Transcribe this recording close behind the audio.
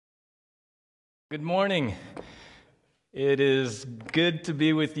Good morning. It is good to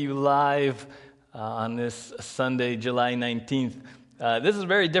be with you live on this Sunday, July 19th. This is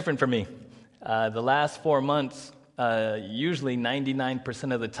very different for me. The last 4 months, usually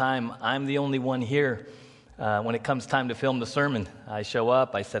 99% of the time, I'm the only one here when it comes time to film the sermon. I show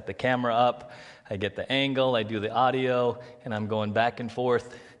up, I set the camera up, I get the angle, I do the audio, and I'm going back and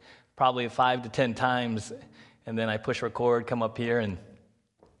forth probably 5 to 10 times, and then I push record, come up here, and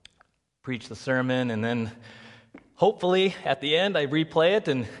preach the sermon, and then hopefully at the end I replay it,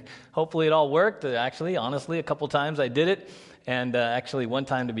 and hopefully it all worked. Actually, honestly, a couple times I did it, and actually one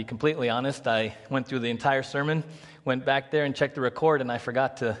time, to be completely honest, I went through the entire sermon, went back there and checked the record, and I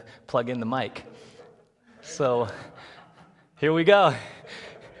forgot to plug in the mic. So here we go.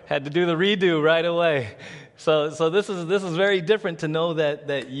 Had to do the redo right away. So this is very different to know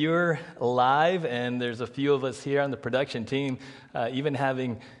that you're live, and there's a few of us here on the production team, even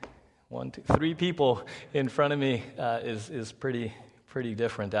having 3 people in front of me is pretty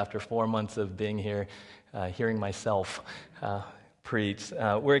different after 4 months of being here, hearing myself preach.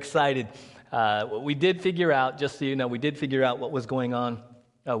 We're excited. We did figure out, just so you know, what was going on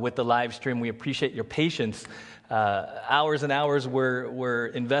with the live stream. We appreciate your patience. Hours and hours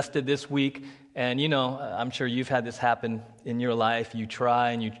were invested this week, and I'm sure you've had this happen in your life. You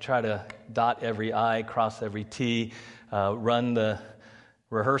try to dot every I, cross every T, run the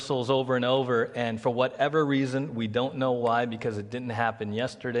rehearsals over and over, and for whatever reason, we don't know why, because it didn't happen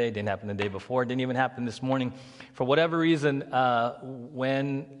yesterday, didn't happen the day before, didn't even happen this morning. For whatever reason,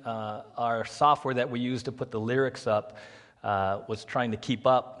 when our software that we use to put the lyrics up was trying to keep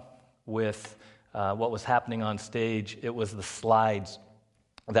up with what was happening on stage, it was the slides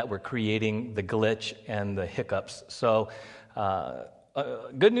that were creating the glitch and the hiccups. So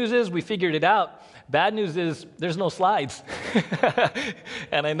good news is we figured it out. Bad news is there's no slides.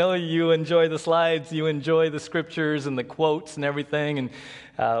 And I know you enjoy the slides, you enjoy the scriptures and the quotes and everything, and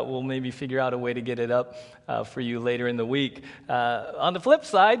we'll maybe figure out a way to get it up for you later in the week. On the flip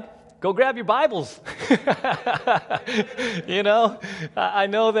side, go grab your Bibles. I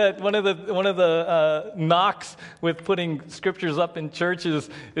know that one of the knocks with putting scriptures up in churches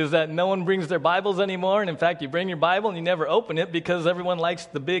is that no one brings their Bibles anymore. And in fact, you bring your Bible and you never open it because everyone likes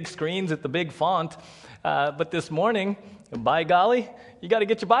the big screens at the big font. But this morning, by golly, you got to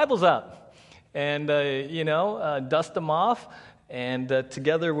get your Bibles out and dust them off. And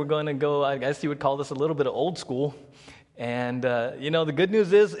together we're going to go. I guess you would call this a little bit of old school. And, the good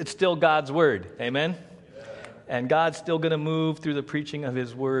news is it's still God's Word. Amen? Yeah. And God's still going to move through the preaching of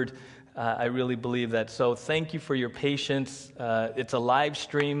His Word. I really believe that. So thank you for your patience. It's a live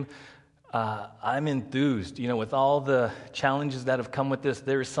stream. I'm enthused. With all the challenges that have come with this,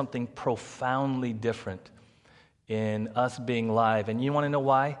 there is something profoundly different in us being live. And you want to know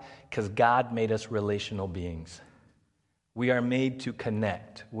why? Because God made us relational beings. We are made to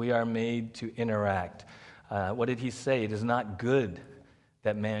connect. We are made to interact. What did he say? It is not good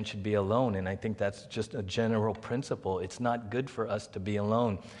that man should be alone. And I think that's just a general principle. It's not good for us to be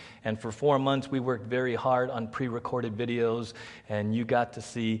alone. And for 4 months, we worked very hard on pre-recorded videos. And you got to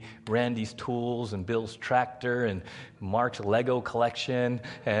see Randy's tools and Bill's tractor and Mark's Lego collection.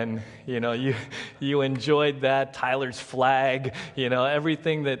 And, you enjoyed that. Tyler's flag.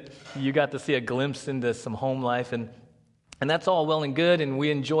 Everything that you got to see a glimpse into some home life. And that's all well and good, and we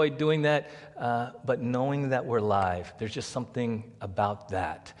enjoy doing that, but knowing that we're live, there's just something about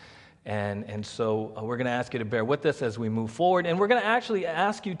that. And so we're going to ask you to bear with us as we move forward, and we're going to actually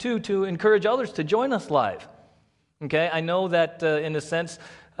ask you, too, to encourage others to join us live. Okay? I know that, in a sense,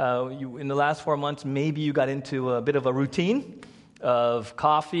 in the last 4 months, maybe you got into a bit of a routine of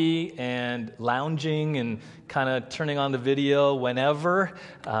coffee and lounging and kind of turning on the video whenever.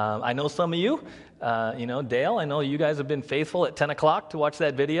 I know some of you. Dale, I know you guys have been faithful at 10 o'clock to watch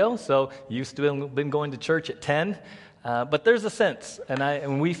that video, so you've still been going to church at 10. But there's a sense,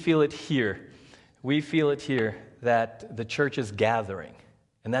 and we feel it here. We feel it here that the church is gathering,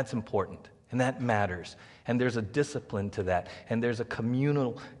 and that's important, and that matters. And there's a discipline to that, and there's a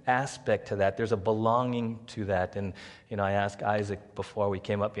communal aspect to that. There's a belonging to that. And, I asked Isaac before we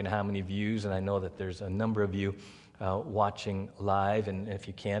came up, how many views, and I know that there's a number of you watching live, and if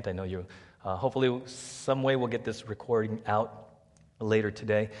you can't, I know you're hopefully, some way we'll get this recording out later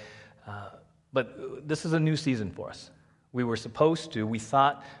today. But this is a new season for us. We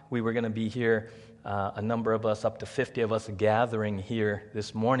thought we were going to be here, a number of us, up to 50 of us gathering here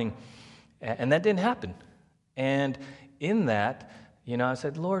this morning. And that didn't happen. And in that, I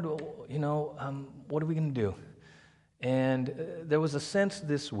said, Lord, what are we going to do? And there was a sense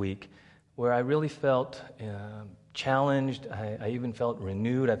this week where I really felt challenged. I even felt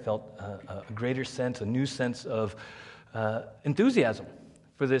renewed. I felt a greater sense, a new sense of enthusiasm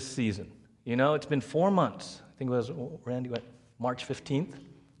for this season. You know, it's been 4 months. I think it was, Randy, what, March 15th,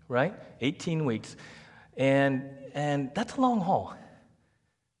 right? 18 weeks. And that's a long haul.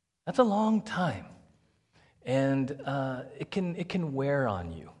 That's a long time. And it can wear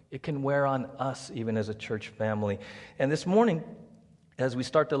on you. It can wear on us even as a church family. And this morning, as we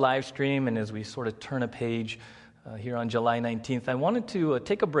start the live stream and as we sort of turn a page here on July 19th, I wanted to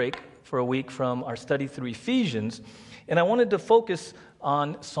take a break for a week from our study through Ephesians, and I wanted to focus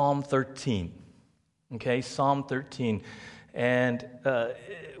on Psalm 13. Okay, Psalm 13. And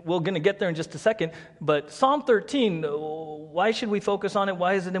we're going to get there in just a second, but Psalm 13, why should we focus on it?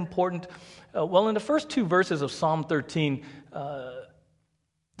 Why is it important? Well, in the first 2 verses of Psalm 13,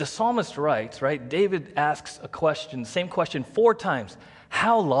 the psalmist writes, right? David asks a question, same question 4 times.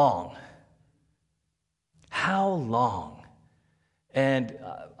 How long? How long? And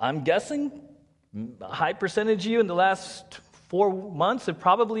I'm guessing a high percentage of you in the last 4 months have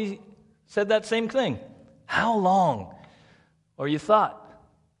probably said that same thing. How long? Or you thought,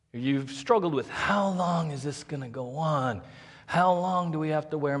 or you've struggled with, how long is this going to go on? How long do we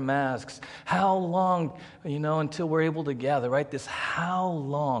have to wear masks? How long, until we're able to gather, right? This how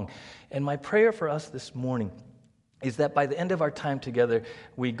long. And my prayer for us this morning is that by the end of our time together,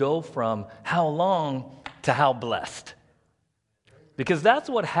 we go from how long to how blessed. Because that's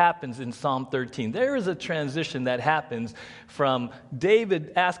what happens in Psalm 13. There is a transition that happens from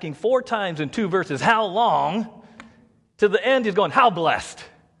David asking 4 times in 2 verses, how long, to the end he's going, how blessed.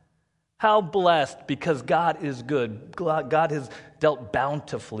 How blessed, because God is good. God has dealt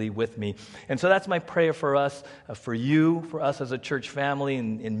bountifully with me. And so that's my prayer for us, for you, for us as a church family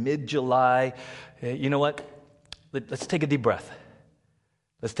in mid-July. You know what? Let's take a deep breath.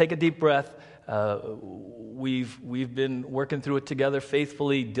 Let's take a deep breath. We've been working through it together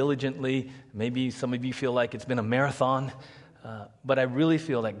faithfully, diligently. Maybe some of you feel like it's been a marathon. But I really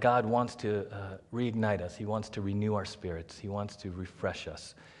feel that God wants to reignite us. He wants to renew our spirits. He wants to refresh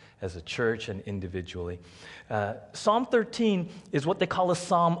us as a church and individually. Psalm 13 is what they call a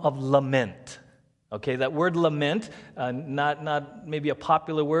psalm of lament. Okay, that word lament, not maybe a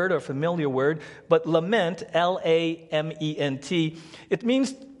popular word or familiar word, but lament, L-A-M-E-N-T, it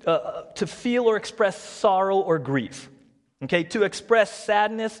means to feel or express sorrow or grief. Okay, to express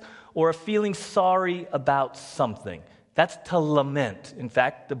sadness or a feeling sorry about something. That's to lament. In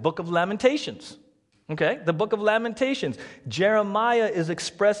fact, the book of Lamentations. Okay, the book of Lamentations. Jeremiah is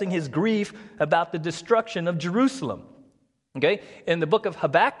expressing his grief about the destruction of Jerusalem. Okay, in the book of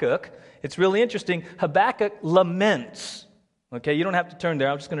Habakkuk, it's really interesting. Habakkuk laments. Okay, you don't have to turn there.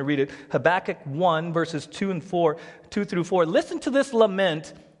 I'm just going to read it. Habakkuk 1, verses 2 through 4. Listen to this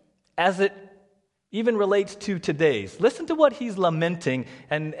lament as it even relates to today's. Listen to what he's lamenting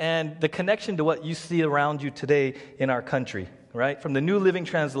and the connection to what you see around you today in our country, right? From the New Living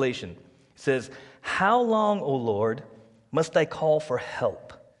Translation. It says, how long, O Lord, must I call for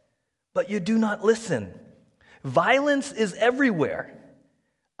help? But you do not listen. Violence is everywhere.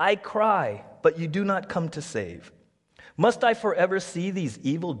 I cry, but you do not come to save. Must I forever see these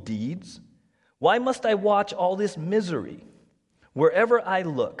evil deeds? Why must I watch all this misery? Wherever I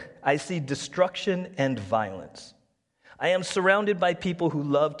look, I see destruction and violence. I am surrounded by people who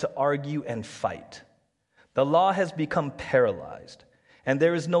love to argue and fight. The law has become paralyzed, and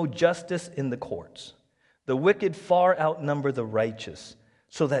there is no justice in the courts. The wicked far outnumber the righteous,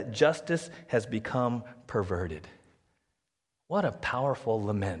 so that justice has become perverted. What a powerful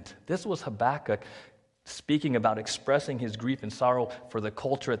lament. This was Habakkuk speaking about expressing his grief and sorrow for the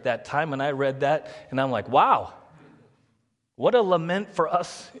culture at that time. And I read that, and I'm like, wow, what a lament for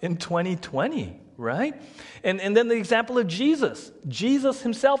us in 2020, right? And then the example of Jesus. Jesus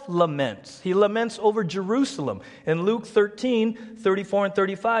himself laments. He laments over Jerusalem. In Luke 13, 34 and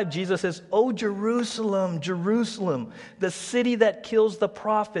 35, Jesus says, "O Jerusalem, Jerusalem, the city that kills the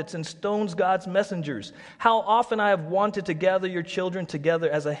prophets and stones God's messengers. How often I have wanted to gather your children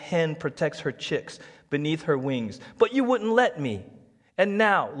together as a hen protects her chicks beneath her wings, but you wouldn't let me. And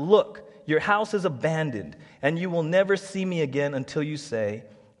now, look, your house is abandoned, and you will never see me again until you say,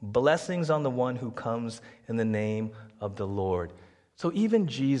 'Blessings on the one who comes in the name of the Lord.'" So even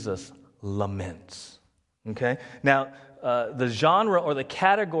Jesus laments. Okay? Now, the genre or the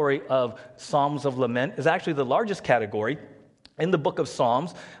category of Psalms of Lament is actually the largest category in the book of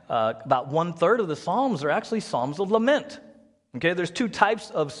Psalms. About 1/3 of the Psalms are actually Psalms of Lament. Okay? There's 2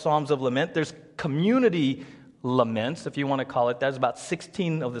 types of Psalms of Lament. There's community laments, if you want to call it that. There's about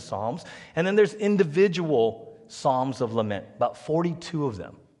 16 of the Psalms. And then there's individual Psalms of Lament, about 42 of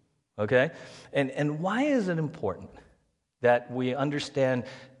them. Okay? And why is it important that we understand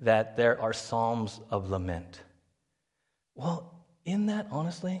that there are psalms of lament? Well, in that,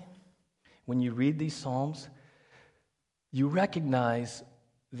 honestly, when you read these psalms, you recognize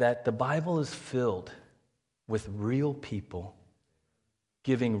that the Bible is filled with real people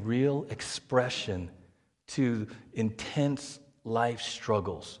giving real expression to intense life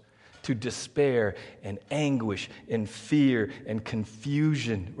struggles, to despair and anguish and fear and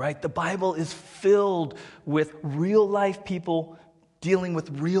confusion, right? The Bible is filled with real life people dealing with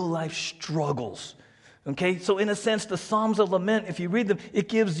real life struggles. Okay, so in a sense, the Psalms of Lament, if you read them, it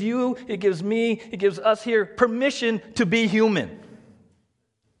gives you, it gives me, it gives us here permission to be human.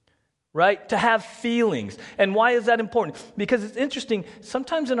 Right? To have feelings. And why is that important? Because it's interesting,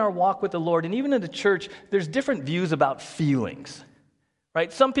 sometimes in our walk with the Lord, and even in the church, there's different views about feelings.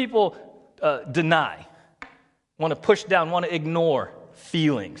 Right? Some people deny, want to push down, want to ignore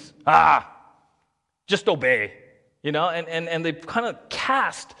feelings. Just obey. You know, and they kind of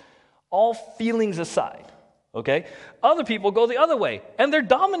cast all feelings aside. Okay? Other people go the other way, and they're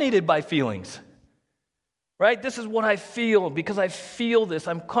dominated by feelings. Right? This is what I feel because I feel this.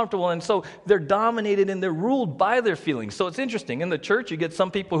 I'm comfortable. And so they're dominated and they're ruled by their feelings. So it's interesting. In the church, you get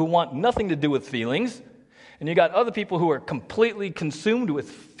some people who want nothing to do with feelings. And you got other people who are completely consumed with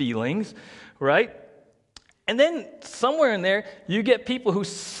feelings. Right? And then somewhere in there, you get people who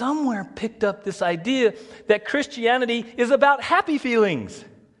somewhere picked up this idea that Christianity is about happy feelings.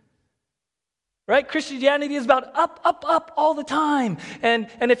 Right? Christianity is about up all the time. And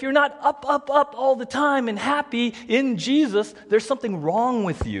if you're not up all the time and happy in Jesus, there's something wrong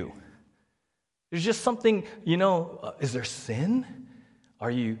with you. There's just something, is there sin?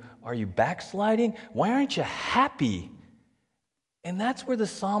 Are you backsliding? Why aren't you happy? And that's where the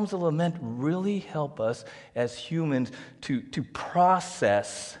Psalms of Lament really help us as humans to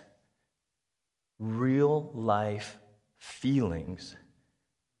process real life feelings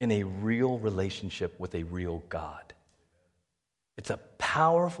in a real relationship with a real God. It's a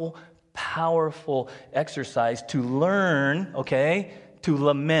powerful, powerful exercise to learn, okay, to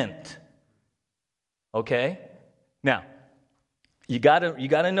lament. Okay? Now, you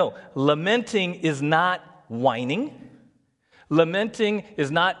gotta know, lamenting is not whining. Lamenting is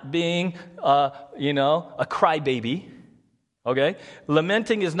not being, a crybaby. Okay?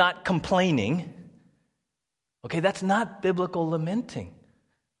 Lamenting is not complaining. Okay, that's not biblical lamenting.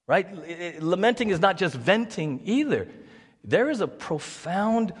 Right? Lamenting is not just venting either. There is a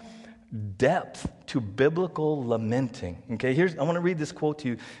profound depth to biblical lamenting. Okay, I want to read this quote to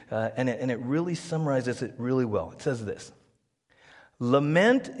you, and it really summarizes it really well. It says this: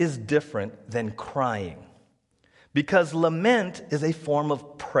 lament is different than crying, because lament is a form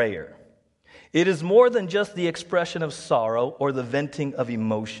of prayer. It is more than just the expression of sorrow or the venting of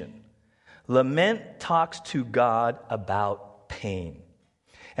emotion. Lament talks to God about pain.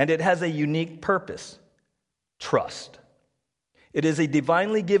 And it has a unique purpose: trust. It is a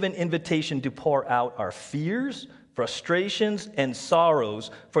divinely given invitation to pour out our fears, frustrations, and sorrows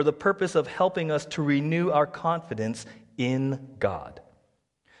for the purpose of helping us to renew our confidence in God.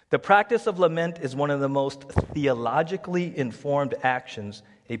 The practice of lament is one of the most theologically informed actions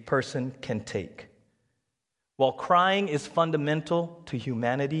a person can take. While crying is fundamental to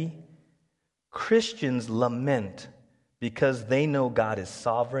humanity, Christians lament because they know God is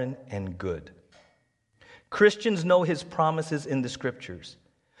sovereign and good. Christians know His promises in the Scriptures.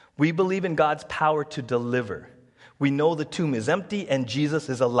 We believe in God's power to deliver. We know the tomb is empty and Jesus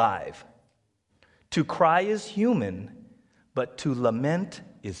is alive. To cry is human, but to lament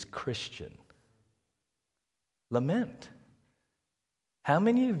is Christian. Lament. How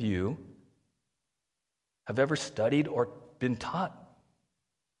many of you have ever studied or been taught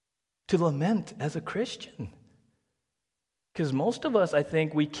to lament as a Christian? Because most of us, I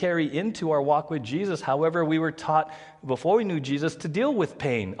think, we carry into our walk with Jesus, however we were taught before we knew Jesus, to deal with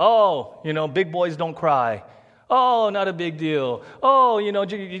pain. Oh, big boys don't cry. Oh, not a big deal. Oh,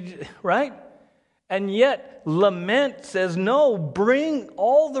 right? And yet, lament says, no, bring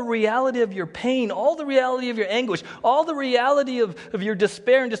all the reality of your pain, all the reality of your anguish, all the reality of your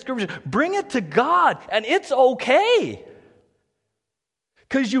despair and discouragement. Bring it to God, and it's okay.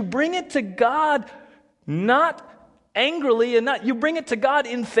 Because you bring it to God not angrily, and you bring it to God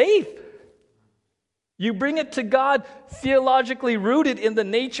in faith. You bring it to God theologically rooted in the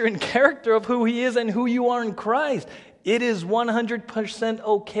nature and character of who He is and who you are in Christ. It is 100%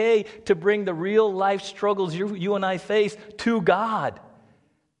 okay to bring the real life struggles you and I face to God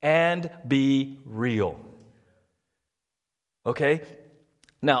and be real. Okay?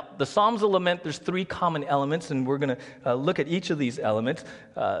 Now, the Psalms of Lament, there's three common elements, and we're going to look at each of these elements.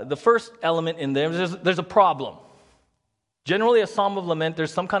 The first element in there, there's a problem. Generally, a Psalm of Lament,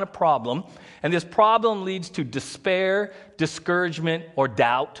 there's some kind of problem, and this problem leads to despair, discouragement, or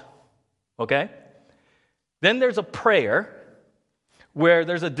doubt, okay? Then there's a prayer, where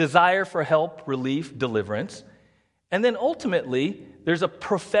there's a desire for help, relief, deliverance. And then ultimately, there's a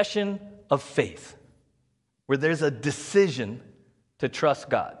profession of faith, where there's a decision to trust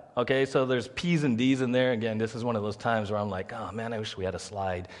God. Okay, so there's P's and D's in there. Again, this is one of those times where I'm like, oh man, I wish we had a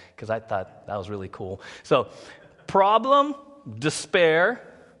slide, because I thought that was really cool. So, problem, despair,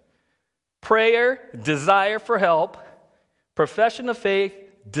 prayer, desire for help, profession of faith,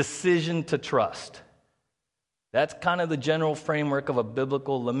 decision to trust. That's kind of the general framework of a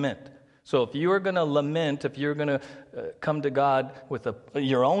biblical lament. So if you are going to lament, if you're going to come to God with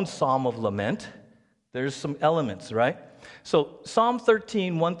your own psalm of lament, there's some elements, right? So Psalm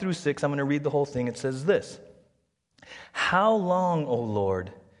 13, 1 through 6, I'm going to read the whole thing. It says this: How long, O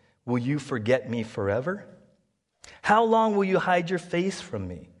Lord, will you forget me forever? How long will you hide your face from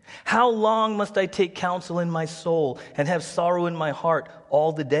me? How long must I take counsel in my soul and have sorrow in my heart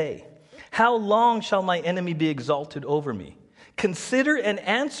all the day? How long shall my enemy be exalted over me? Consider and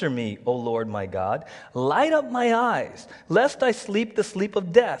answer me, O Lord my God. Light up my eyes, lest I sleep the sleep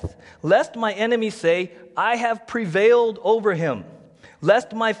of death, lest my enemies say, I have prevailed over him,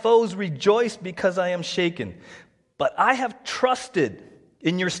 lest my foes rejoice because I am shaken. But I have trusted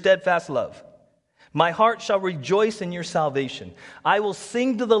in your steadfast love. My heart shall rejoice in your salvation. I will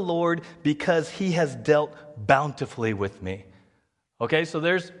sing to the Lord because he has dealt bountifully with me. Okay, so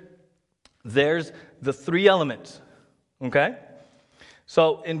there's the three elements. Okay?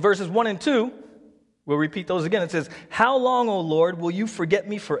 So in verses 1 and 2, we'll repeat those again. It says, How long, O Lord, will you forget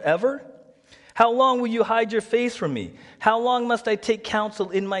me forever? How long will you hide your face from me? How long must I take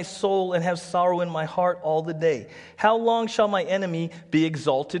counsel in my soul and have sorrow in my heart all the day? How long shall my enemy be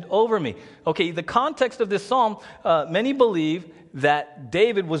exalted over me? Okay, the context of this psalm, many believe that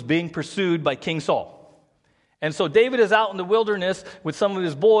David was being pursued by King Saul. And so David is out in the wilderness with some of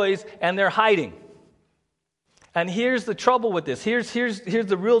his boys, and they're hiding. And here's the trouble with this. Here's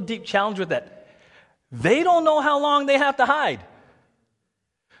the real deep challenge with that. They don't know how long they have to hide.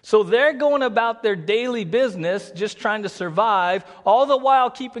 So they're going about their daily business, just trying to survive, all the while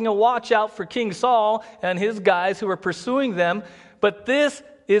keeping a watch out for King Saul and his guys who are pursuing them. But this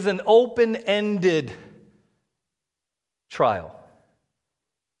is an open-ended trial.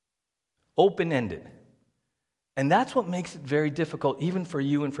 Open-ended. And that's what makes it very difficult, even for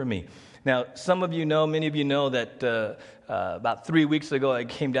you and for me. Now, some of you know, many of you know that about 3 weeks ago I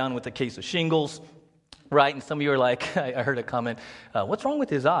came down with a case of shingles, right? And some of you are like, I heard a comment, what's wrong with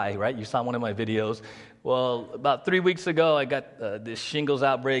his eye, right? You saw one of my videos. Well, about 3 weeks ago I got this shingles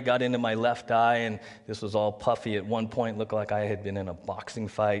outbreak, got into my left eye, and this was all puffy. At one point, looked like I had been in a boxing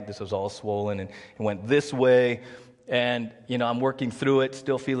fight. This was all swollen and it went this way. And, I'm working through it,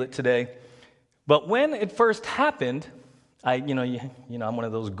 still feel it today. But when it first happened, I'm one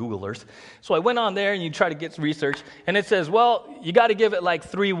of those Googlers. So I went on there and you try to get some research, and it says, well, you got to give it like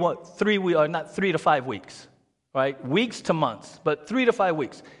 3 to 5 weeks, right? Weeks to months, but 3 to 5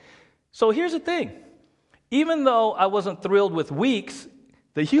 weeks. So here's the thing. Even though I wasn't thrilled with weeks,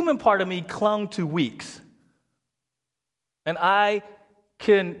 the human part of me clung to weeks. And I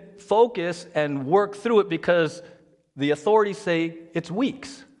can focus and work through it because the authorities say it's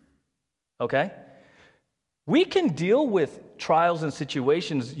weeks. Okay? We can deal with trials and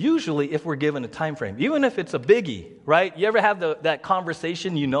situations usually if we're given a time frame, even if it's a biggie, right? You ever have that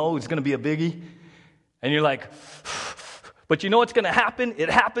conversation it's going to be a biggie? And you're like, but you know what's going to happen? It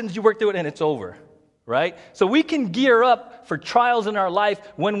happens, you work through it, and it's over, right? So we can gear up for trials in our life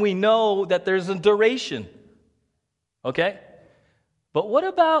when we know that there's a duration, okay? But what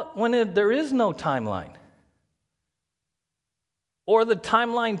about when there is no timeline? Or the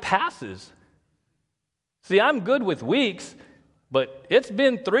timeline passes? See, I'm good with weeks, but it's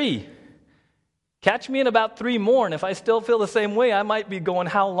been 3. Catch me in about 3 more, and if I still feel the same way, I might be going,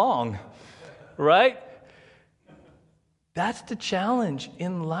 how long? Right? That's the challenge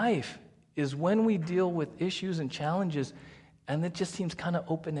in life, is when we deal with issues and challenges, and it just seems kind of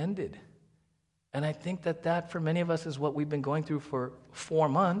open-ended. And I think that for many of us is what we've been going through for 4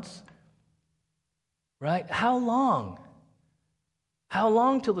 months. Right? How long? How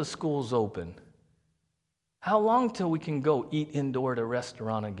long till the school's open? How long till we can go eat indoor at a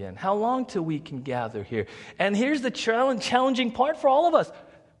restaurant again? How long till we can gather here? And here's the challenging part for all of us.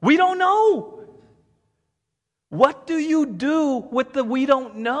 We don't know. What do you do with the we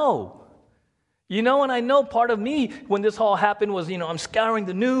don't know? You know, and I know part of me when this all happened was, I'm scouring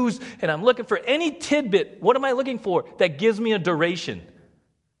the news and I'm looking for any tidbit. What am I looking for that gives me a duration?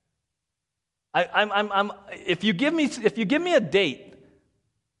 If you give me a date,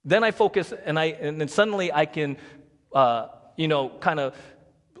 then I focus and then suddenly I can, kind of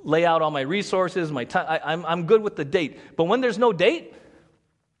lay out all my resources, my time. I'm good with the date. But when there's no date,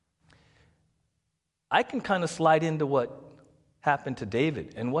 I can kind of slide into what happened to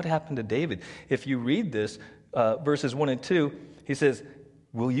David. And what happened to David? If you read this, verses 1 and 2, he says,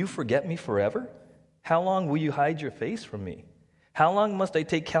 "Will you forget me forever? How long will you hide your face from me? How long must I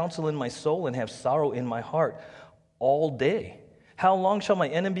take counsel in my soul and have sorrow in my heart all day? How long shall my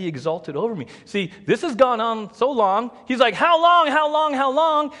enemy be exalted over me?" See, this has gone on so long. He's like, how long, how long, how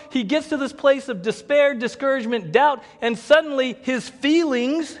long? He gets to this place of despair, discouragement, doubt, and suddenly his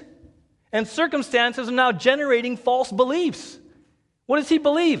feelings and circumstances are now generating false beliefs. What does he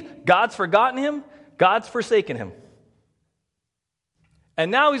believe? God's forgotten him. God's forsaken him.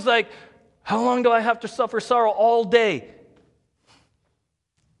 And now he's like, how long do I have to suffer sorrow all day?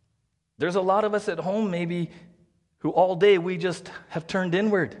 There's a lot of us at home maybe who all day we just have turned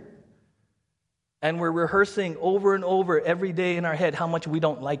inward. And we're rehearsing over and over every day in our head how much we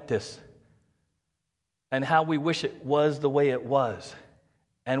don't like this. And how we wish it was the way it was.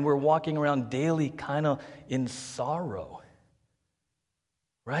 And we're walking around daily kind of in sorrow.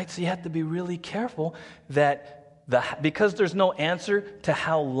 Right? So you have to be really careful that because there's no answer to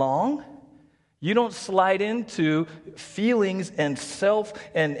how long, you don't slide into feelings and self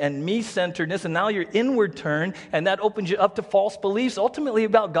and me-centeredness, and now you're inward turned, and that opens you up to false beliefs, ultimately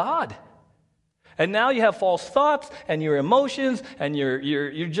about God. And now you have false thoughts and your emotions, and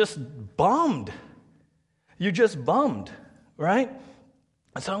you're just bummed. You're just bummed, right?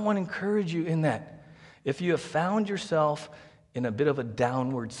 And so I want to encourage you in that. If you have found yourself in a bit of a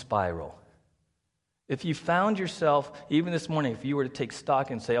downward spiral, if you found yourself, even this morning, if you were to take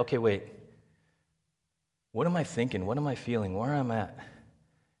stock and say, okay, wait, what am I thinking? What am I feeling? Where am I at?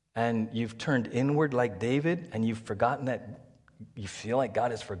 And you've turned inward like David, and you've forgotten that you feel like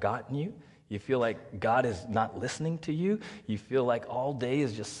God has forgotten you. You feel like God is not listening to you. You feel like all day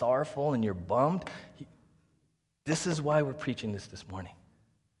is just sorrowful and you're bummed. This is why we're preaching this morning.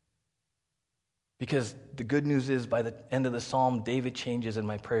 Because the good news is, by the end of the psalm, David changes, and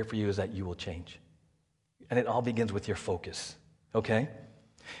my prayer for you is that you will change. And it all begins with your focus, okay?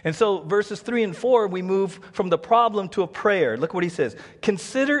 And so verses 3 and 4, we move from the problem to a prayer. Look what he says.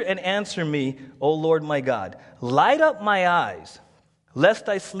 "Consider and answer me, O Lord my God. Light up my eyes, lest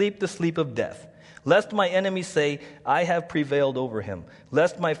I sleep the sleep of death. Lest my enemies say, I have prevailed over him.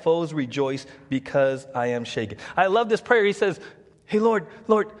 Lest my foes rejoice because I am shaken." I love this prayer. He says, hey, Lord,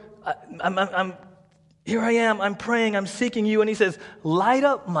 I'm here I am, I'm praying, I'm seeking you. And he says, light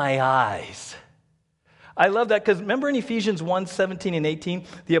up my eyes. I love that because remember in Ephesians 1:17 and 18,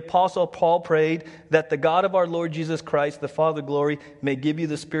 the Apostle Paul prayed that the God of our Lord Jesus Christ, the Father of glory, may give you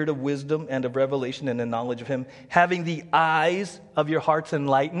the spirit of wisdom and of revelation and the knowledge of him, having the eyes of your hearts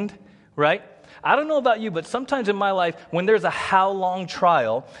enlightened, right? I don't know about you, but sometimes in my life, when there's a how long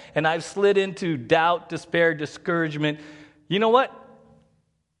trial and I've slid into doubt, despair, discouragement, you know what?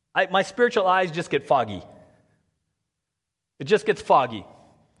 My spiritual eyes just get foggy. It just gets foggy.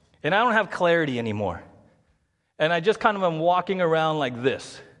 And I don't have clarity anymore. And I just kind of am walking around like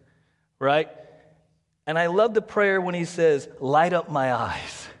this, right? And I love the prayer when he says, light up my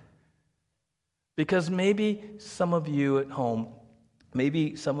eyes. Because maybe some of you at home,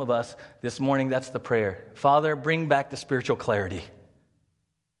 maybe some of us this morning, that's the prayer. Father, bring back the spiritual clarity.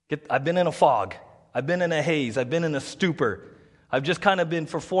 I've been in a fog. I've been in a haze. I've been in a stupor. I've just kind of been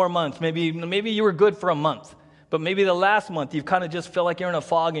for 4 months. Maybe you were good for a month. But maybe the last month you've kind of just felt like you're in a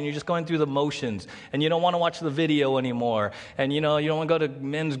fog and you're just going through the motions. And you don't want to watch the video anymore. And, you don't want to go to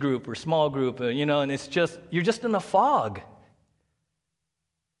men's group or small group. And it's just, you're just in a fog.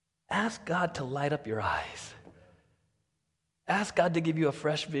 Ask God to light up your eyes. Ask God to give you a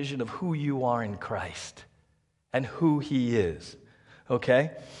fresh vision of who you are in Christ and who he is.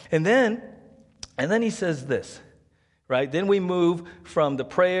 Okay? And then he says this. Right? Then we move from the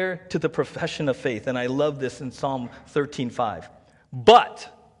prayer to the profession of faith. And I love this in Psalm 13:5. But,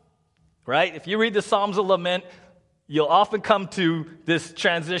 right? If you read the Psalms of Lament, you'll often come to this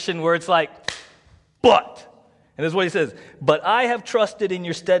transition where it's like, but. And this is what he says. But I have trusted in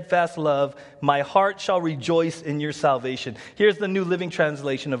your steadfast love. My heart shall rejoice in your salvation. Here's the New Living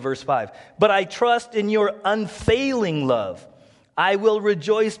Translation of verse 5. But I trust in your unfailing love. I will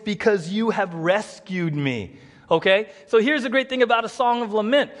rejoice because you have rescued me. Okay? So here's the great thing about a song of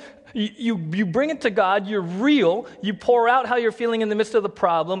lament. You bring it to God, you're real, you pour out how you're feeling in the midst of the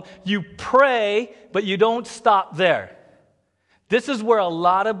problem, you pray, but you don't stop there. This is where a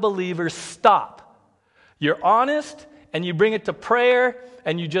lot of believers stop. You're honest, and you bring it to prayer,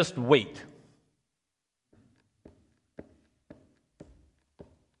 and you just wait.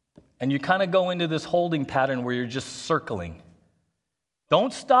 And you kind of go into this holding pattern where you're just circling.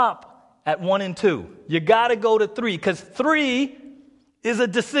 Don't stop at 1 and 2. You got to go to 3, because 3 is a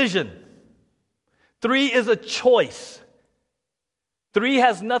decision. 3 is a choice. 3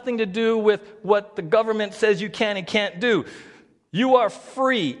 has nothing to do with what the government says you can and can't do. You are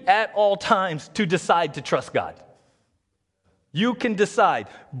free at all times to decide to trust God. You can decide,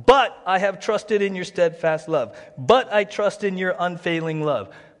 but I have trusted in your steadfast love. But I trust in your unfailing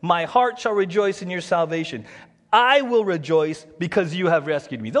love. My heart shall rejoice in your salvation. I will rejoice because you have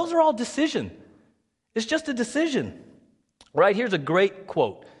rescued me. Those are all decisions. It's just a decision. Right, here's a great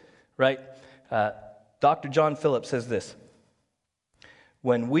quote, right? Dr. John Phillips says this: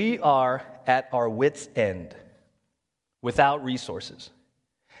 when we are at our wits' end, without resources,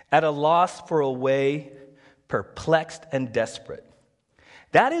 at a loss for a way, perplexed and desperate,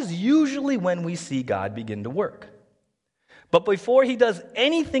 that is usually when we see God begin to work. But before he does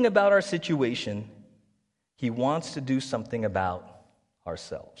anything about our situation, he wants to do something about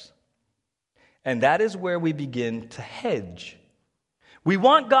ourselves. And that is where we begin to hedge. We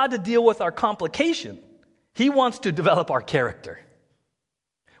want God to deal with our complication. He wants to develop our character.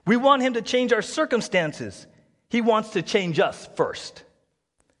 We want him to change our circumstances. He wants to change us first.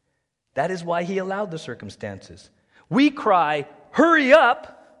 That is why he allowed the circumstances. We cry, hurry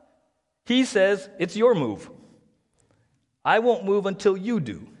up. He says, it's your move. I won't move until you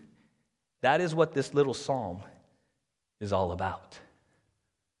do. That is what this little psalm is all about.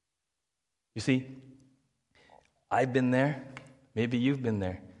 You see, I've been there. Maybe you've been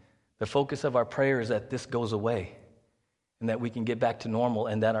there. The focus of our prayer is that this goes away and that we can get back to normal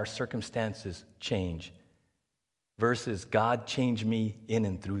and that our circumstances change. Versus, God, change me in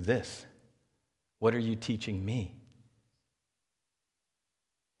and through this. What are you teaching me?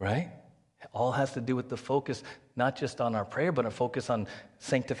 Right? It all has to do with the focus, not just on our prayer, but a focus on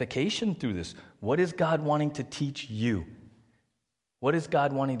sanctification through this. What is God wanting to teach you? What is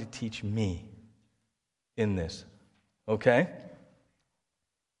God wanting to teach me in this? Okay?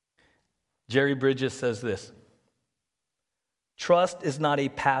 Jerry Bridges says this: trust is not a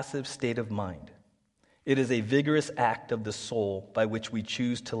passive state of mind. It is a vigorous act of the soul by which we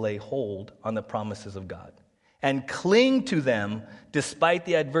choose to lay hold on the promises of God and cling to them despite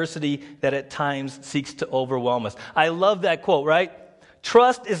the adversity that at times seeks to overwhelm us. I love that quote, right?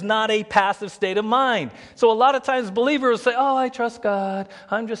 Trust is not a passive state of mind. So a lot of times believers say, oh, I trust God.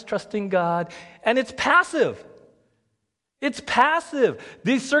 I'm just trusting God. And it's passive. It's passive.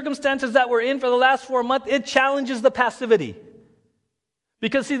 These circumstances that we're in for the last 4 months, it challenges the passivity.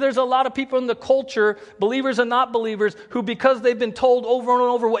 Because, see, there's a lot of people in the culture, believers and not believers, who because they've been told over and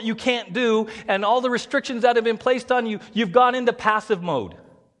over what you can't do and all the restrictions that have been placed on you, you've gone into passive mode.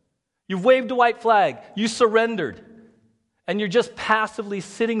 You've waved a white flag. You surrendered. And you're just passively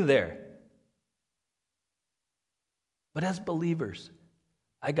sitting there. But as believers,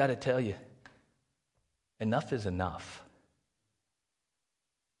 I got to tell you, enough is enough.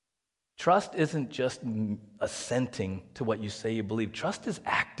 Trust isn't just assenting to what you say you believe. Trust is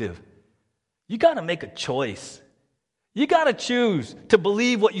active. You got to make a choice. You got to choose to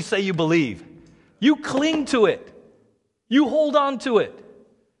believe what you say you believe. You cling to it. You hold on to it.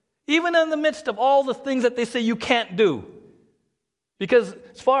 Even in the midst of all the things that they say you can't do. Because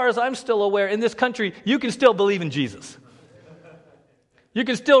as far as I'm still aware, in this country, you can still believe in Jesus. You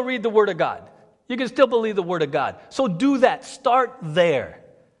can still read the Word of God. You can still believe the Word of God. So do that. Start there.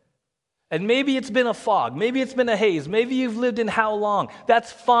 And maybe it's been a fog. Maybe it's been a haze. Maybe you've lived in how long.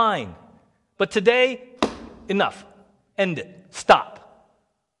 That's fine. But today, enough. End it. Stop.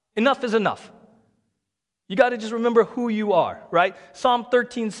 Enough is enough. You got to just remember who you are, right? Psalm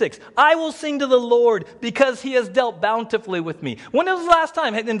 13:6. I will sing to the Lord because he has dealt bountifully with me. When was the last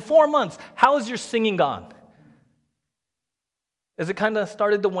time? In 4 months. How has your singing gone? Has it kind of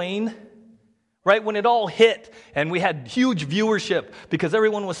started to wane? Right? When it all hit and we had huge viewership because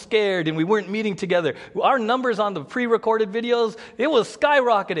everyone was scared and we weren't meeting together. Our numbers on the pre-recorded videos, it was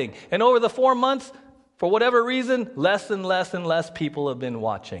skyrocketing. And over the 4 months, for whatever reason, less and less and less people have been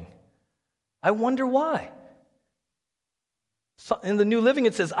watching. I wonder why. So in the New Living,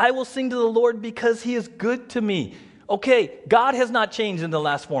 it says, I will sing to the Lord because he is good to me. Okay, God has not changed in the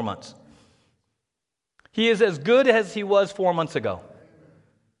last 4 months. He is as good as he was 4 months ago.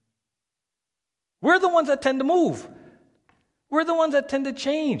 We're the ones that tend to move. We're the ones that tend to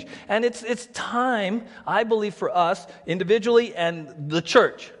change. And it's time, I believe, for us individually and the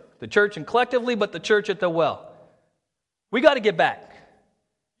church and collectively, but the church at the well. We got to get back.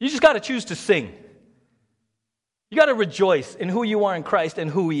 You just got to choose to sing. You got to rejoice in who you are in Christ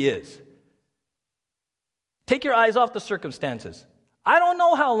and who He is. Take your eyes off the circumstances. I don't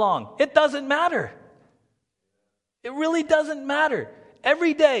know how long. It doesn't matter. It really doesn't matter.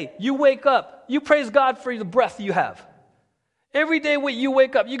 Every day you wake up, you praise God for the breath you have. Every day when you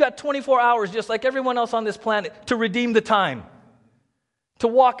wake up, you got 24 hours just like everyone else on this planet to redeem the time, to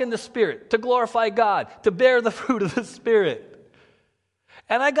walk in the Spirit, to glorify God, to bear the fruit of the Spirit.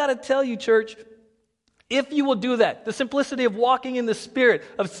 And I got to tell you, church, if you will do that, the simplicity of walking in the Spirit,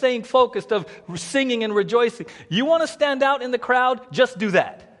 of staying focused, of singing and rejoicing, you want to stand out in the crowd, just do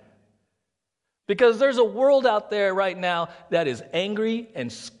that. Because there's a world out there right now that is angry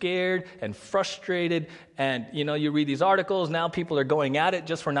and scared and frustrated. And, you read these articles, now people are going at it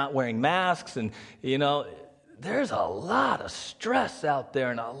just for not wearing masks. And, there's a lot of stress out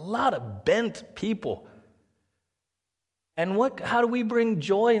there and a lot of bent people. And how do we bring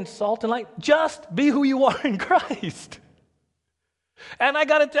joy and salt and light? Just be who you are in Christ. And I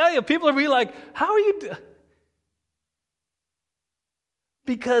got to tell you, people are really like, how are you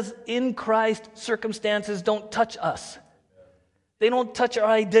Because in Christ, circumstances don't touch us. They don't touch our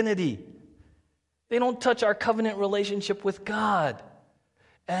identity. They don't touch our covenant relationship with God.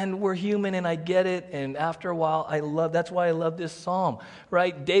 And we're human, and I get it. And after a while, that's why I love this psalm,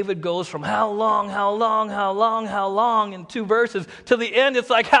 right? David goes from how long, in 2 verses, to the end, it's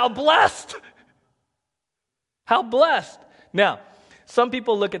like, how blessed. How blessed. Now, some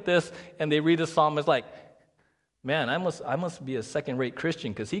people look at this, and they read the psalm as like, man, I must be a second-rate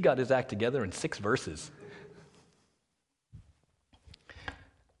Christian because he got his act together in 6 verses.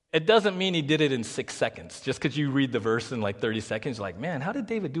 It doesn't mean he did it in 6 seconds. Just because you read the verse in like 30 seconds, you're like, man, how did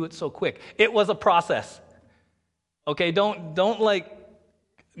David do it so quick? It was a process. Okay, don't like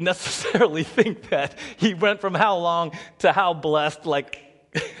necessarily think that he went from how long to how blessed. Like,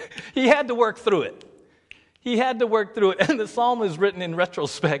 he had to work through it. He had to work through it, and the psalm is written in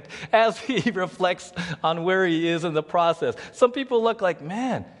retrospect as he reflects on where he is in the process. Some people look like,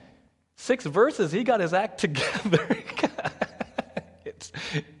 man, 6 verses, he got his act together.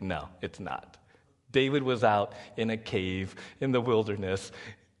 No, it's not. David was out in a cave in the wilderness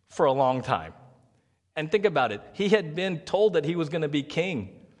for a long time. And think about it. He had been told that he was going to be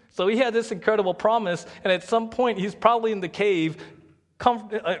king. So he had this incredible promise, and at some point he's probably in the cave,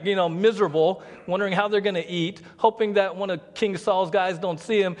 miserable, wondering how they're going to eat, hoping that one of King Saul's guys don't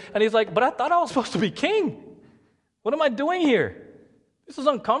see him. And he's like, but I thought I was supposed to be king. What am I doing here? This is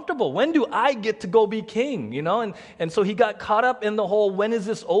uncomfortable. When do I get to go be king? And so he got caught up in the whole, when is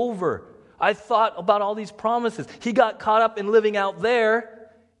this over? I thought about all these promises. He got caught up in living out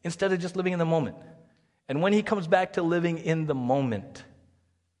there instead of just living in the moment. And when he comes back to living in the moment,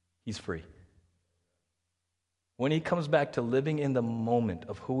 he's free. When he comes back to living in the moment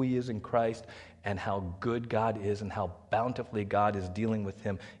of who he is in Christ and how good God is and how bountifully God is dealing with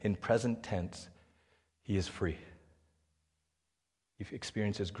him in present tense, he is free. He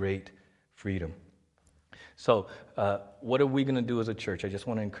experiences great freedom. So what are we going to do as a church? I just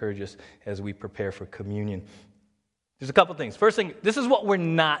want to encourage us as we prepare for communion. There's a couple things. First thing, this is what we're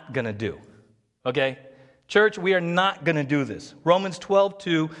not going to do. Okay? Church, we are not going to do this. Romans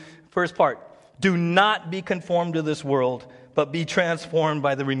 12:2, first part. Do not be conformed to this world, but be transformed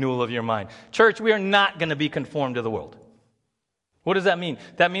by the renewal of your mind. Church, we are not going to be conformed to the world. What does that mean?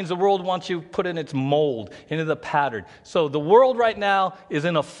 That means the world wants you put in its mold, into the pattern. So the world right now is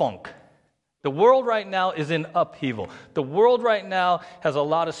in a funk. The world right now is in upheaval. The world right now has a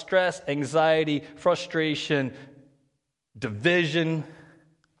lot of stress, anxiety, frustration, division.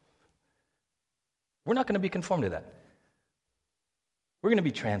 We're not going to be conformed to that. We're going to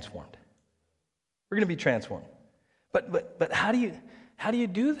be transformed. We're going to be transformed. But how do you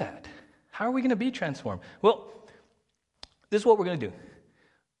do that? How are we going to be transformed? Well, this is what we're going to do.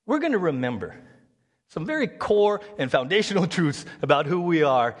 We're going to remember some very core and foundational truths about who we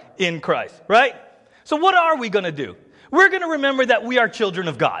are in Christ, right? So what are we going to do? We're going to remember that we are children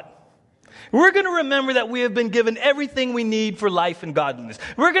of God. We're going to remember that we have been given everything we need for life and godliness.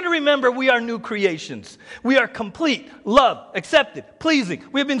 We're going to remember we are new creations. We are complete, loved, accepted, pleasing.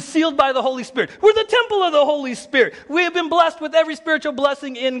 We have been sealed by the Holy Spirit. We're the temple of the Holy Spirit. We have been blessed with every spiritual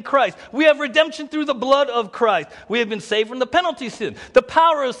blessing in Christ. We have redemption through the blood of Christ. We have been saved from the penalty of sin, the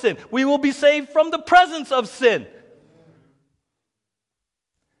power of sin. We will be saved from the presence of sin.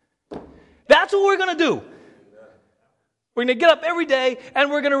 That's what we're going to do. We're going to get up every day and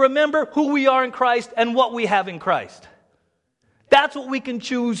we're going to remember who we are in Christ and what we have in Christ. That's what we can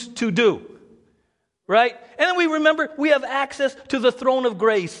choose to do. Right? And then we remember we have access to the throne of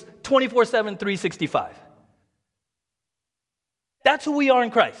grace 24/7, 365. That's who we are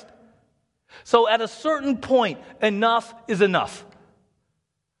in Christ. So at a certain point, enough is enough.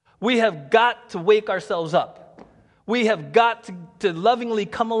 We have got to wake ourselves up. We have got to lovingly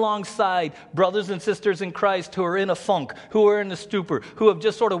come alongside brothers and sisters in Christ who are in a funk, who are in a stupor, who have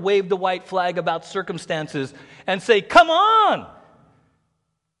just sort of waved the white flag about circumstances and say, come on,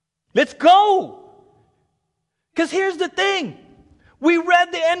 let's go. Because here's the thing. We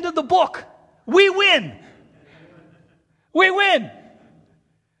read the end of the book. We win. We win.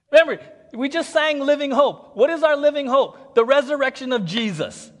 Remember, we just sang Living Hope. What is our living hope? The resurrection of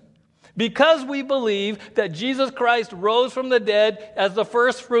Jesus. Because we believe that Jesus Christ rose from the dead as the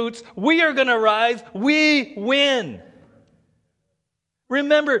first fruits, we are going to rise. We win.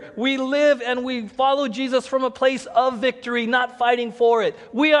 Remember, we live and we follow Jesus from a place of victory, not fighting for it.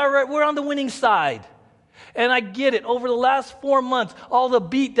 We're on the winning side. And I get it. Over the last 4 months, all the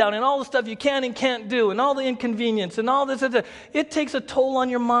beatdown and all the stuff you can and can't do and all the inconvenience and all this, it takes a toll on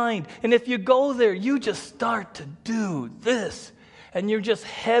your mind. And if you go there, you just start to do this. And you're just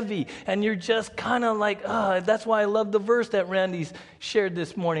heavy. And you're just kind of like, that's why I love the verse that Randy's shared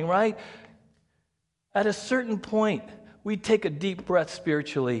this morning, right? At a certain point, we take a deep breath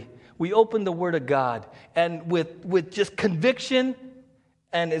spiritually. We open the Word of God. And with just conviction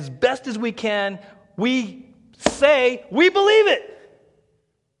and as best as we can, we say, we believe it.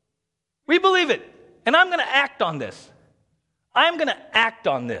 We believe it. And I'm going to act on this. I'm going to act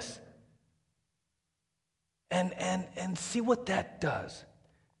on this. And see what that does.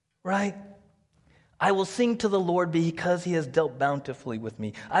 Right? I will sing to the Lord because He has dealt bountifully with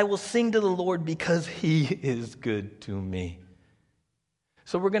me. I will sing to the Lord because He is good to me.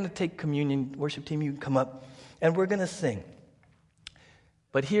 So we're going to take communion. Worship team, you can come up. And we're going to sing.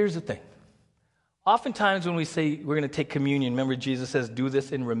 But here's the thing. Oftentimes when we say we're going to take communion, remember Jesus says, do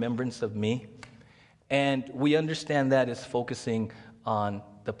this in remembrance of me. And we understand that as focusing on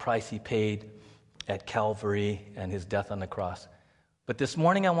the price He paid at Calvary and His death on the cross. But this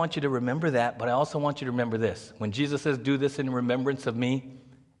morning I want you to remember that, but I also want you to remember this. When Jesus says, do this in remembrance of me,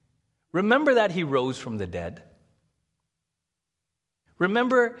 remember that He rose from the dead.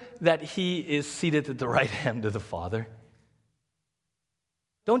 Remember that He is seated at the right hand of the Father.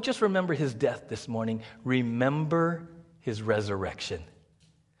 Don't just remember His death this morning. Remember His resurrection.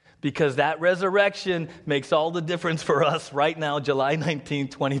 Because that resurrection makes all the difference for us right now, July 19,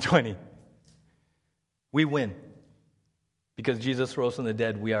 2020. We win. Because Jesus rose from the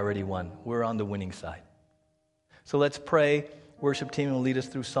dead, we already won. We're on the winning side. So let's pray. Worship team will lead us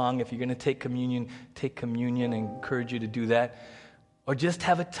through song. If you're going to take communion. I encourage you to do that. Or just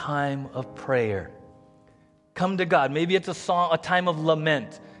have a time of prayer. Come to God. Maybe it's a time of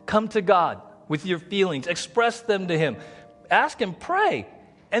lament. Come to God with your feelings. Express them to Him. Ask Him, pray.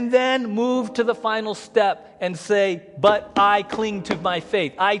 And then move to the final step and say, but I cling to my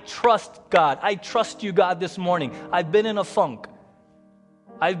faith. I trust God. I trust you, God, this morning. I've been in a funk.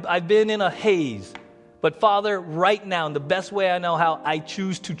 I've been in a haze. But Father, right now, in the best way I know how, I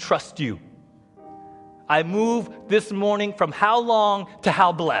choose to trust you. I move this morning from how long to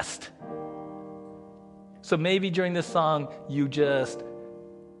how blessed. So maybe during this song, you just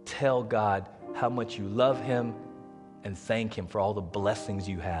tell God how much you love Him and thank Him for all the blessings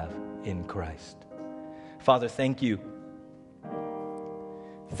you have in Christ. Father, thank you.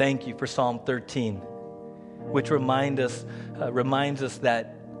 Thank you for Psalm 13, which reminds us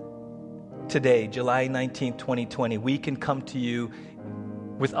that today, July 19, 2020, we can come to you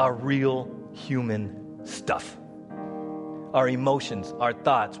with our real human stuff. Our emotions, our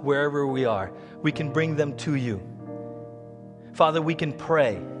thoughts, wherever we are, we can bring them to you. Father, we can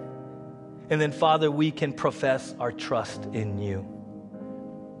pray. And then, Father, we can profess our trust in you.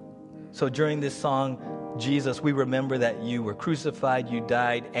 So during this song, Jesus, we remember that you were crucified, you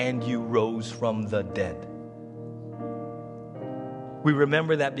died, and you rose from the dead. We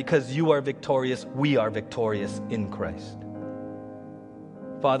remember that because you are victorious, we are victorious in Christ.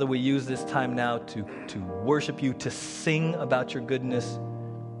 Father, we use this time now to worship you, to sing about your goodness.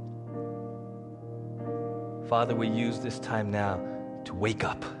 Father, we use this time now to wake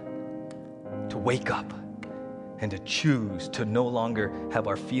up and to choose to no longer have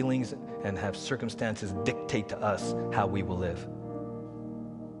our feelings and have circumstances dictate to us how we will live.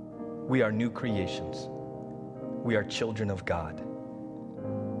 We are new creations. We are children of God.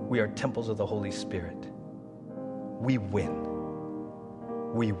 We are temples of the Holy Spirit. We win.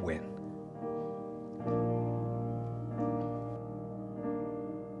 We win.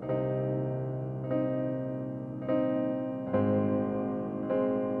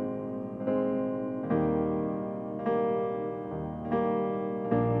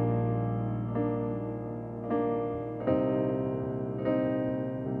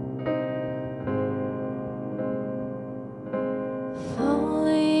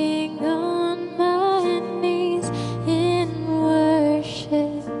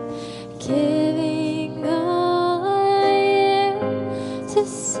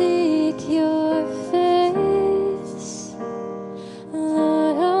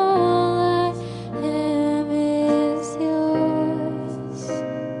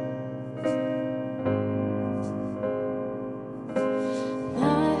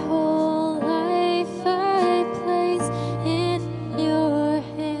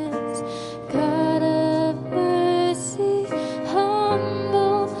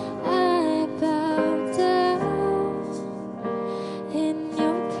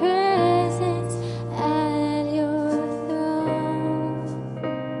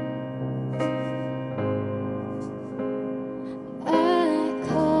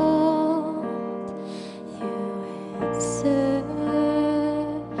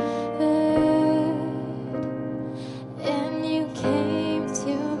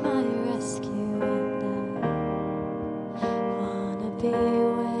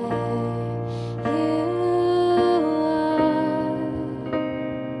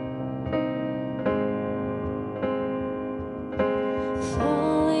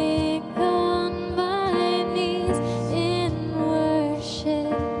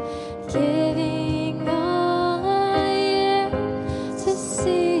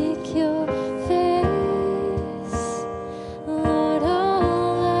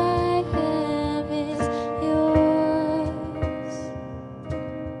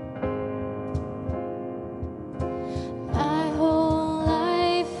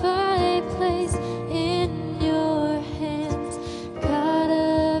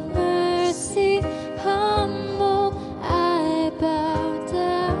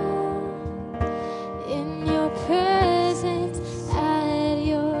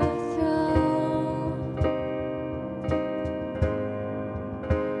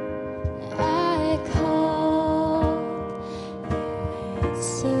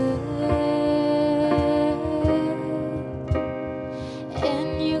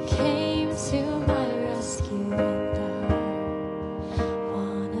 and you came to my rescue, and I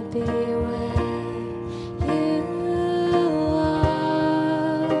wanna be where you are.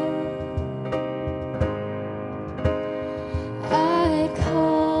 I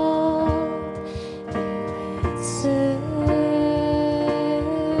called, you answered,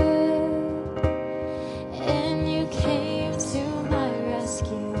 and you came to my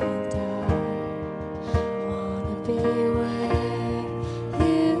rescue, and I wanna be where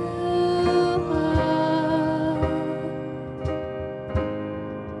you are.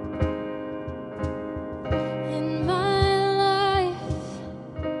 In my life,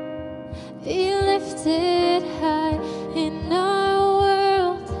 be lifted high. In our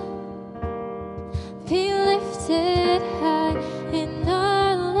world, be lifted high. In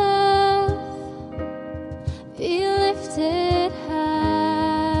our love, be lifted high.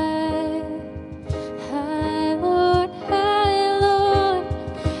 High, Lord,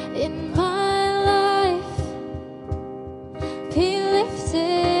 in my life, be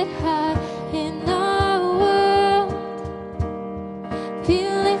lifted high. In our world, be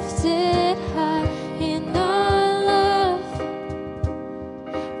lifted high. In our love,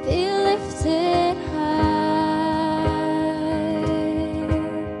 be lifted high.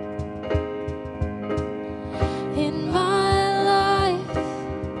 In my life,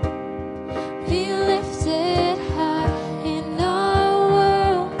 be lifted high. In our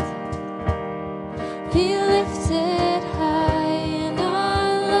world, be lifted high. In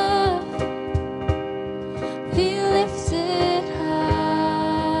our love, be lifted high.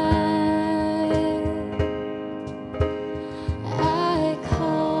 I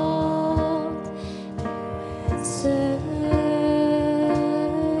called, you answered,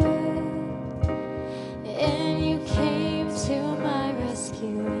 and you came to my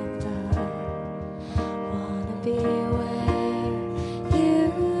rescue, and I wanna be where you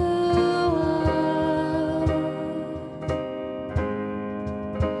are.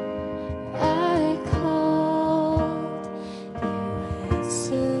 I called, you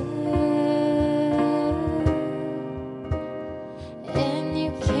answered, and you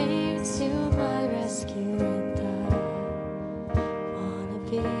came to my rescue, and I wanna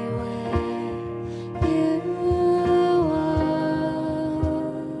be where you are.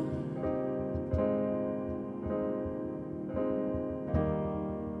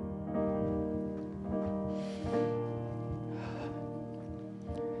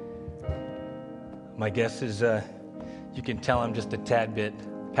 My guess is you can tell I'm just a tad bit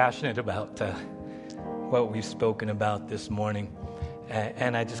passionate about what we've spoken about this morning.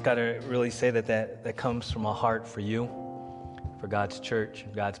 And I just got to really say that comes from a heart for you, for God's church,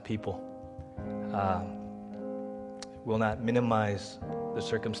 God's people. Will not minimize the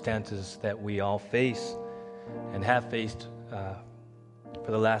circumstances that we all face and have faced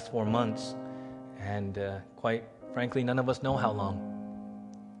for the last 4 months. And quite frankly, none of us know how long.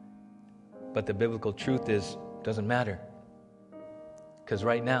 But the biblical truth is, it doesn't matter. Because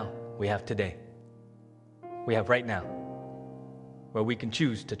right now, we have today. We have right now, where we can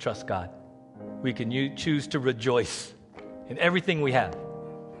choose to trust God. We can choose to rejoice in everything we have.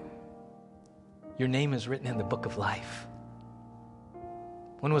 Your name is written in the book of life.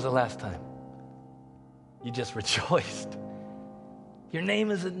 When was the last time you just rejoiced? Your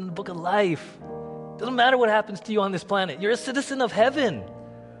name is in the book of life. Doesn't matter what happens to you on this planet. You're a citizen of heaven.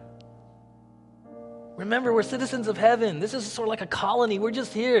 Remember, we're citizens of heaven. This is sort of like a colony. We're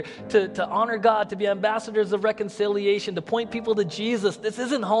just here to honor God, to be ambassadors of reconciliation, to point people to Jesus. This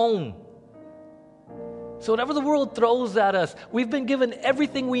isn't home. So whatever the world throws at us, we've been given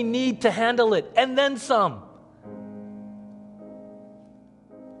everything we need to handle it, and then some.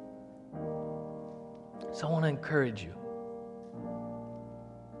 So I want to encourage you.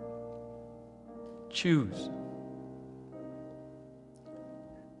 Choose.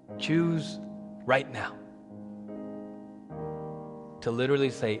 Choose right now to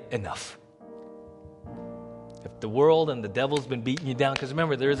literally say enough. If the world and the devil's been beating you down, because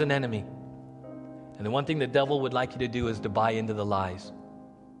remember, there is an enemy. And the one thing the devil would like you to do is to buy into the lies.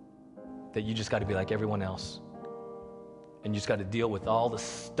 That you just got to be like everyone else. And you just got to deal with all the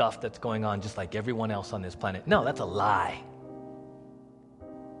stuff that's going on just like everyone else on this planet. No, that's a lie.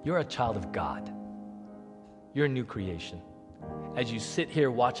 You're a child of God. You're a new creation. As you sit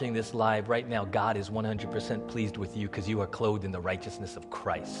here watching this live right now, God is 100% pleased with you because you are clothed in the righteousness of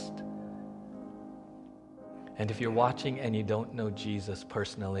Christ. And if you're watching and you don't know Jesus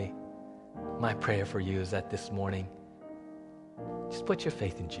personally, my prayer for you is that this morning, just put your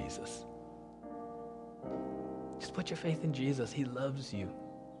faith in Jesus. Just put your faith in Jesus. He loves you.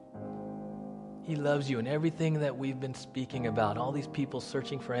 He loves you, and everything that we've been speaking about, all these people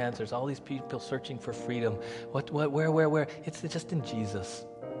searching for answers, all these people searching for freedom, where? It's just in Jesus.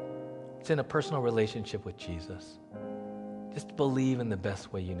 It's in a personal relationship with Jesus. Just believe in the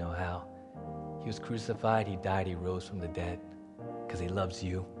best way you know how. He was crucified, he died, he rose from the dead because he loves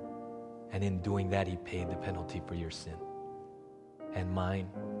you. And in doing that, he paid the penalty for your sin and mine,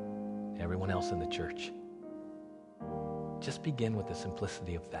 and everyone else in the church. Just begin with the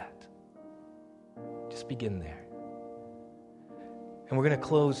simplicity of that. Just begin there. And we're going to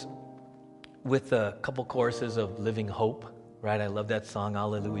close with a couple choruses of Living Hope, right? I love that song,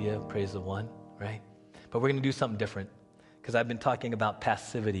 Hallelujah, Praise the One, right? But we're going to do something different because I've been talking about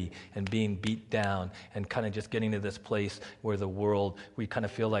passivity and being beat down and kind of just getting to this place where we kind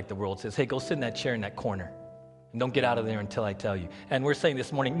of feel like the world says, hey, go sit in that chair in that corner and don't get out of there until I tell you. And we're saying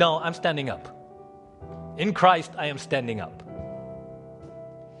this morning, no, I'm standing up. In Christ, I am standing up.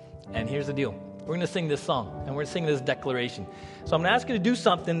 And here's the deal. We're going to sing this song, and we're going to sing this declaration. So I'm going to ask you to do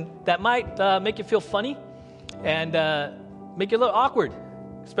something that might make you feel funny and make you a little awkward,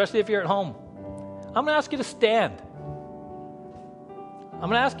 especially if you're at home. I'm going to ask you to stand. I'm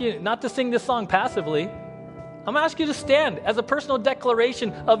going to ask you not to sing this song passively. I'm going to ask you to stand as a personal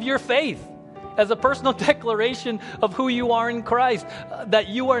declaration of your faith, as a personal declaration of who you are in Christ, that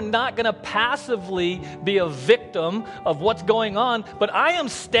you are not going to passively be a victim of what's going on, but I am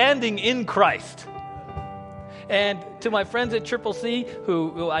standing in Christ. And to my friends at Triple C,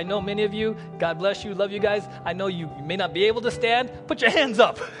 who I know many of you, God bless you, love you guys. I know you may not be able to stand. Put your hands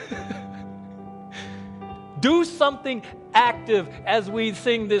up. Do something active as we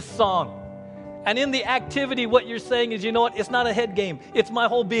sing this song. And in the activity, what you're saying is, you know what? It's not a head game. It's my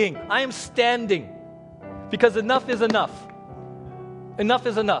whole being. I am standing because enough is enough. Enough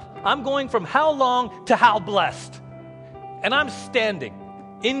is enough. I'm going from how long to how blessed. And I'm standing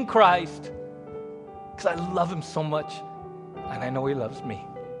in Christ because I love him so much and I know he loves me.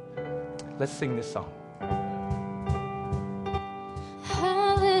 Let's sing this song.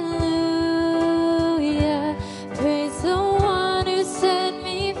 Hallelujah, praise the one who set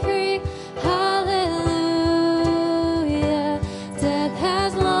me free. Hallelujah, death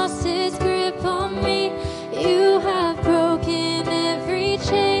has lost its grip on me. You have broken every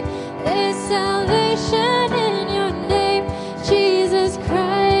chain. There's salvation in your name, Jesus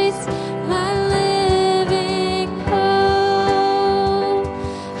Christ, my living hope.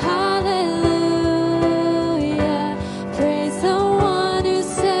 Hallelujah, praise the one who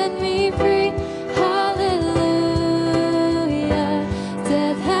set me free. Hallelujah,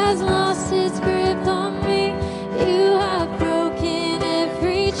 death has lost its grip on me. You have broken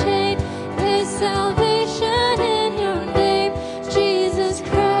every chain. There's salvation in your name, Jesus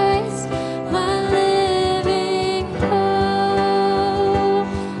Christ, my living hope.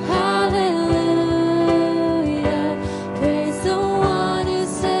 Hallelujah, praise the one who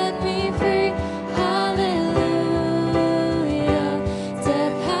set me free. Hallelujah,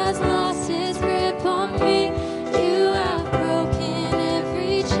 death has lost its grip on me. You have broken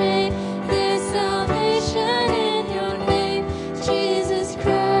every chain. There's salvation in your name, Jesus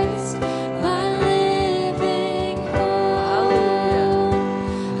Christ, my living hope.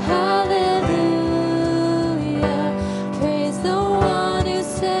 Hallelujah, praise the one who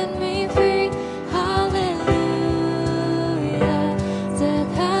set me free. Hallelujah,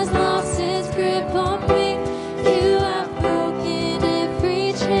 death has lost its grip on me. You have broken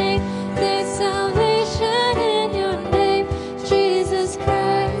every chain. There's salvation in your name, Jesus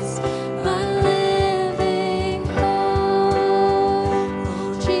Christ, my living hope.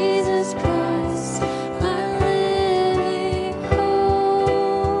 Jesus Christ, my living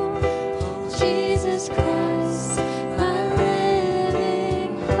hope. Jesus Christ, my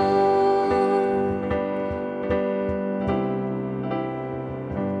living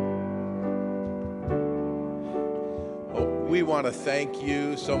hope. We want to thank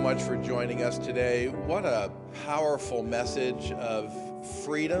you so much for joining us today. What a powerful message of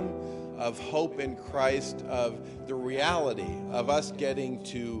freedom, of hope in Christ, of the reality of us getting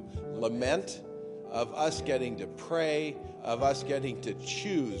to lament, of us getting to pray, of us getting to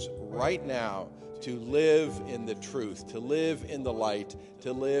choose right now to live in the truth, to live in the light,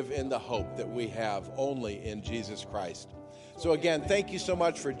 to live in the hope that we have only in Jesus Christ. So again, thank you so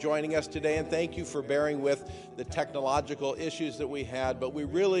much for joining us today, and thank you for bearing with the technological issues that we had, but we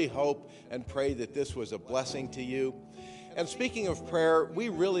really hope and pray that this was a blessing to you. And speaking of prayer, we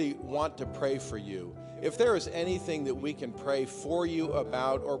really want to pray for you. If there is anything that we can pray for you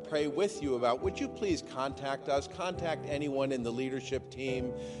about or pray with you about, would you please contact us? Contact anyone in the leadership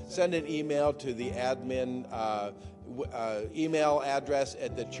team. Send an email to the admin email address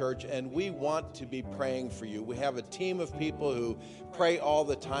at the church, and we want to be praying for you. We have a team of people who pray all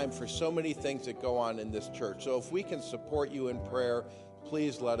the time for so many things that go on in this church. So if we can support you in prayer,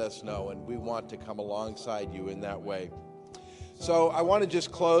 please let us know, and we want to come alongside you in that way. So I want to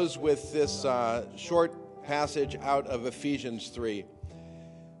just close with this short passage out of Ephesians 3,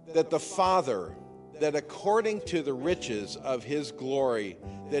 that the Father, that according to the riches of his glory,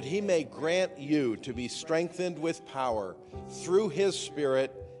 that he may grant you to be strengthened with power through his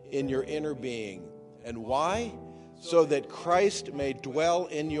Spirit in your inner being. And why? So that Christ may dwell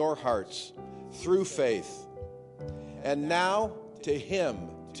in your hearts through faith. And now to him,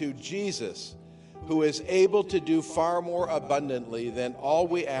 to Jesus, who is able to do far more abundantly than all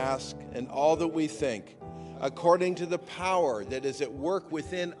we ask and all that we think, according to the power that is at work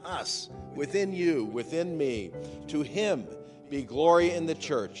within us, within you, within me. To him be glory in the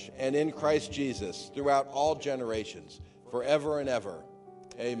church and in Christ Jesus throughout all generations, forever and ever.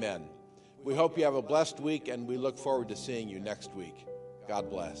 Amen. We hope you have a blessed week, and we look forward to seeing you next week. God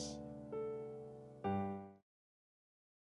bless.